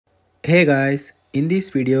Hey guys, in this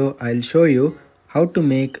video I'll show you how to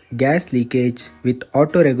make gas leakage with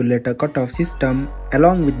auto regulator cutoff system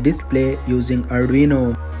along with display using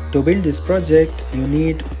Arduino. To build this project you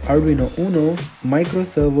need Arduino Uno, micro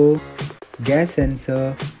servo, gas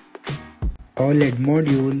sensor, OLED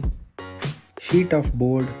module, sheet of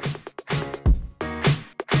board,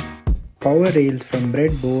 power rails from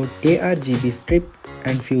breadboard, ARGB strip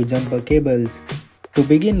and few jumper cables. To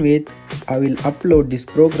begin with, I will upload this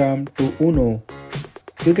program to Uno.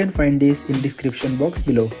 You can find this in description box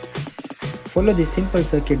below. Follow this simple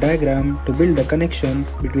circuit diagram to build the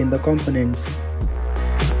connections between the components.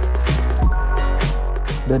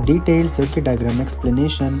 The detailed circuit diagram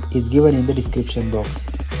explanation is given in the description box.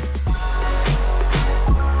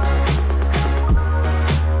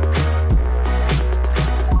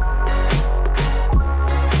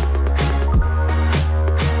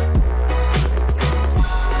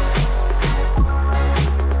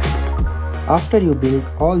 After you build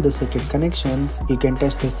all the circuit connections, you can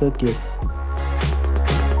test the circuit.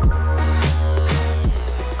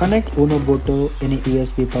 Connect Uno board to any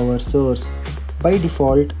USB power source. By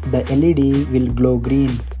default, the LED will glow green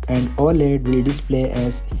and OLED will display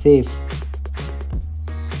as safe.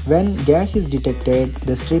 When gas is detected,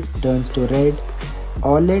 the strip turns to red,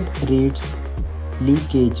 OLED reads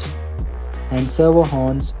leakage, and servo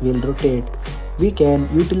horns will rotate. We can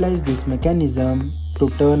utilize this mechanism to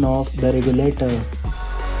turn off the regulator.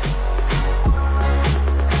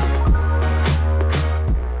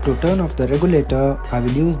 To turn off the regulator, I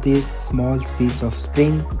will use this small piece of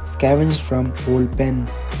spring scavenged from old pen.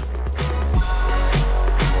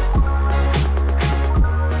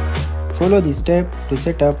 Follow this step to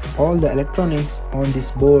set up all the electronics on this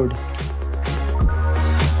board.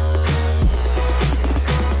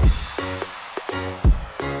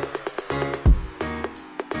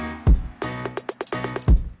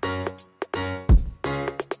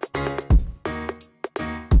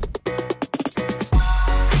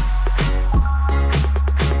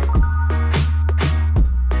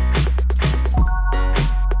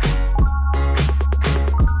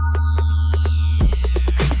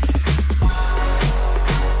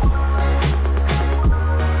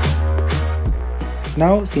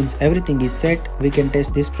 Now since everything is set, we can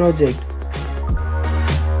test this project.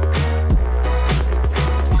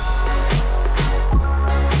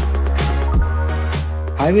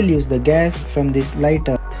 I will use the gas from this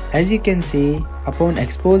lighter. As you can see, upon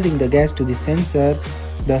exposing the gas to the sensor,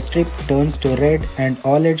 the strip turns to red and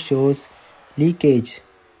OLED shows leakage.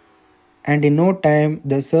 And in no time,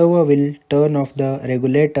 the servo will turn off the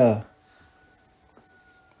regulator.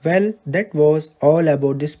 Well, that was all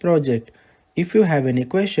about this project. If you have any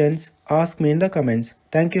questions, ask me in the comments.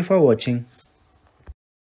 Thank you for watching.